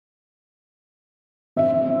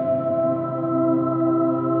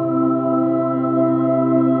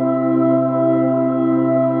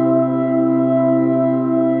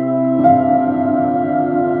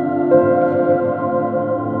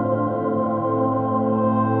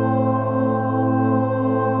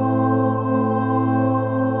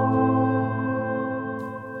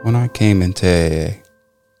came into AA?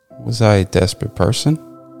 Was I a desperate person?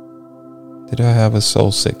 Did I have a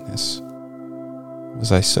soul sickness?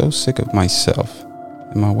 Was I so sick of myself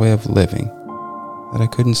and my way of living that I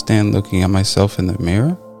couldn't stand looking at myself in the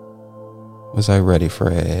mirror? Was I ready for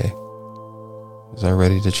AA? Was I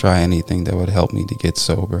ready to try anything that would help me to get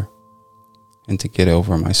sober and to get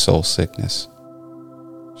over my soul sickness?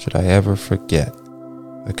 Should I ever forget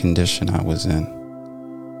the condition I was in?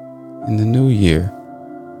 In the new year,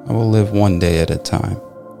 I will live one day at a time.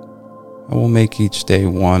 I will make each day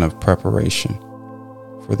one of preparation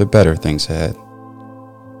for the better things ahead.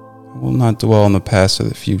 I will not dwell on the past or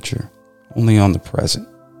the future, only on the present.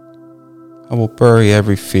 I will bury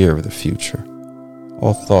every fear of the future,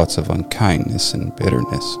 all thoughts of unkindness and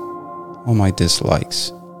bitterness, all my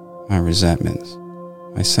dislikes, my resentments,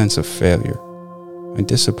 my sense of failure, my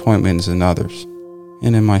disappointments in others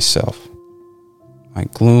and in myself, my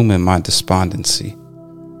gloom and my despondency.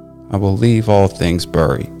 I will leave all things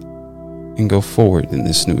buried and go forward in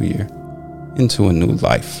this new year into a new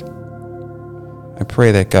life. I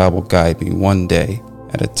pray that God will guide me one day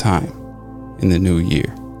at a time in the new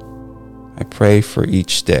year. I pray for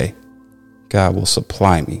each day God will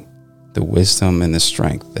supply me the wisdom and the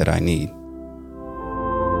strength that I need.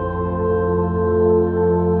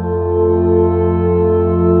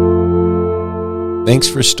 Thanks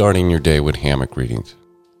for starting your day with hammock readings,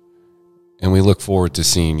 and we look forward to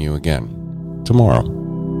seeing you again tomorrow.